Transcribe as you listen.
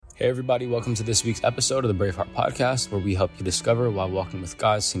Hey everybody, welcome to this week's episode of the Braveheart Podcast, where we help you discover why walking with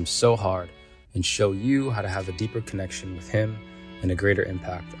God seems so hard and show you how to have a deeper connection with Him and a greater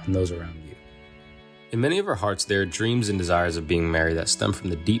impact on those around you. In many of our hearts, there are dreams and desires of being married that stem from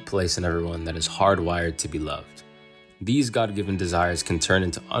the deep place in everyone that is hardwired to be loved. These God-given desires can turn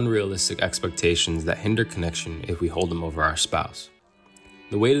into unrealistic expectations that hinder connection if we hold them over our spouse.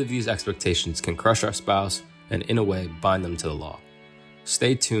 The weight of these expectations can crush our spouse and, in a way, bind them to the law.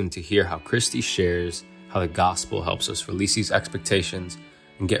 Stay tuned to hear how Christy shares how the gospel helps us release these expectations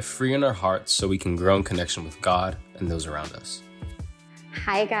and get free in our hearts so we can grow in connection with God and those around us.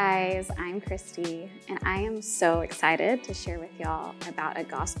 Hi guys, I'm Christy, and I am so excited to share with y'all about a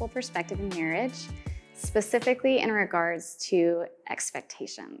gospel perspective in marriage, specifically in regards to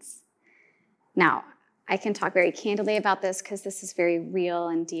expectations. Now, I can talk very candidly about this because this is very real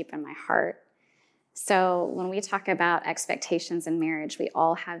and deep in my heart. So when we talk about expectations in marriage, we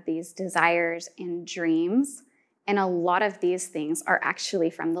all have these desires and dreams, and a lot of these things are actually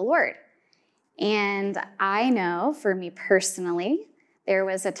from the Lord. And I know for me personally, there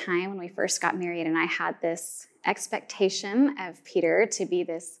was a time when we first got married and I had this expectation of Peter to be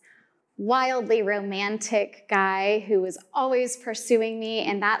this wildly romantic guy who was always pursuing me,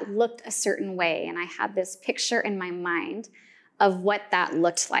 and that looked a certain way. And I had this picture in my mind of what that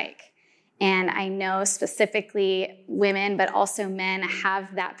looked like. And I know specifically women, but also men,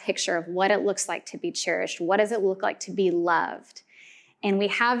 have that picture of what it looks like to be cherished. What does it look like to be loved? And we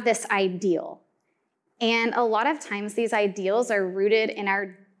have this ideal. And a lot of times these ideals are rooted in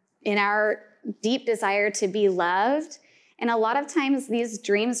our deep desire to be loved. And a lot of times these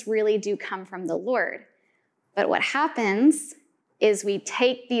dreams really do come from the Lord. But what happens is we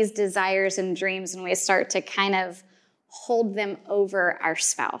take these desires and dreams and we start to kind of hold them over our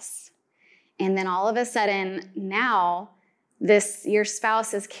spouse. And then all of a sudden, now, your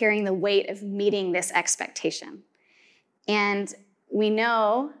spouse is carrying the weight of meeting this expectation. And we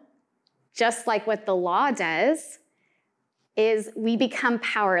know, just like what the law does, is we become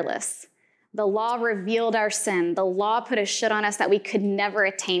powerless. The law revealed our sin. The law put a shit on us that we could never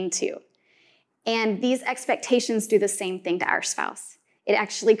attain to. And these expectations do the same thing to our spouse. It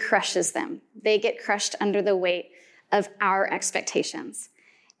actually crushes them. They get crushed under the weight of our expectations.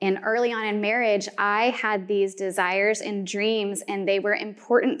 And early on in marriage, I had these desires and dreams, and they were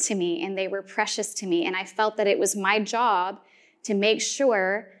important to me, and they were precious to me. And I felt that it was my job to make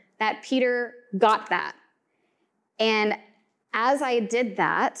sure that Peter got that. And as I did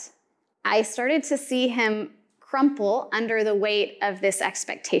that, I started to see him crumple under the weight of this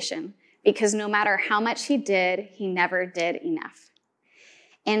expectation, because no matter how much he did, he never did enough.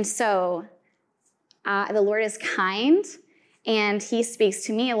 And so the Lord is kind, and he speaks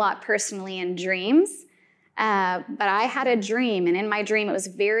to me a lot personally in dreams. But I had a dream, and in my dream, it was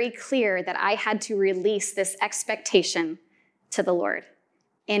very clear that I had to release this expectation to the Lord.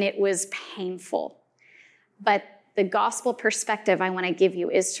 And it was painful. But the gospel perspective I want to give you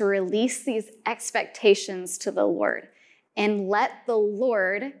is to release these expectations to the Lord and let the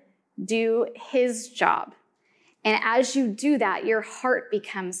Lord do his job. And as you do that, your heart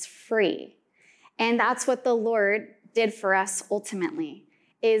becomes free. And that's what the Lord did for us ultimately,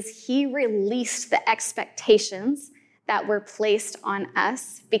 is he released the expectations that were placed on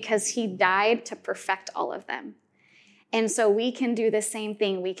us because he died to perfect all of them. And so we can do the same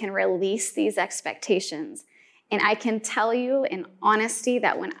thing. We can release these expectations. And I can tell you in honesty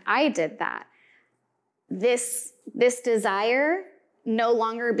that when I did that, this desire no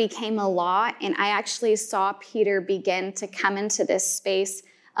longer became a law, and I actually saw Peter begin to come into this space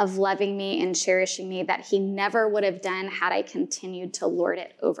of loving me and cherishing me that he never would have done had I continued to lord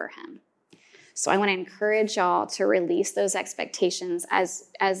it over him. So I want to encourage y'all to release those expectations,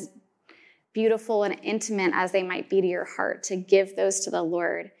 as beautiful and intimate as they might be to your heart, to give those to the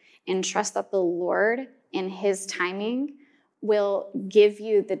Lord and trust that the Lord in his timing will give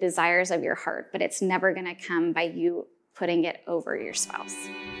you the desires of your heart, but it's never going to come by you putting it over your spouse.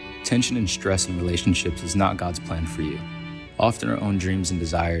 Tension and stress in relationships is not God's plan for you. Often our own dreams and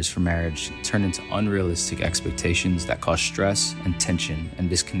desires for marriage turn into unrealistic expectations that cause stress and tension and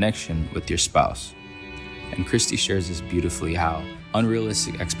disconnection with your spouse. And Christy shares this beautifully, how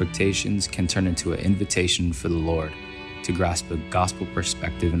unrealistic expectations can turn into an invitation for the Lord to grasp a gospel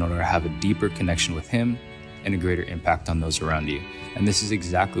perspective in order to have a deeper connection with him and a greater impact on those around you. And this is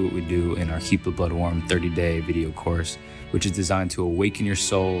exactly what we do in our Keep the Blood Warm 30-day video course, which is designed to awaken your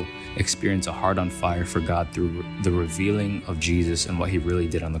soul, experience a heart on fire for God through the revealing of Jesus and what he really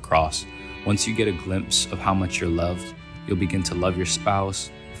did on the cross. Once you get a glimpse of how much you're loved, you'll begin to love your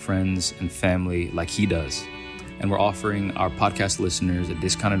spouse, friends, and family like he does. And we're offering our podcast listeners a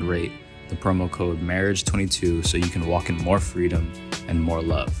discounted rate, the promo code MARRIAGE22, so you can walk in more freedom and more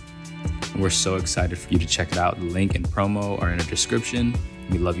love. And we're so excited for you to check it out. The link and promo are in the description.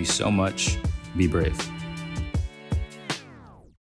 We love you so much. Be brave.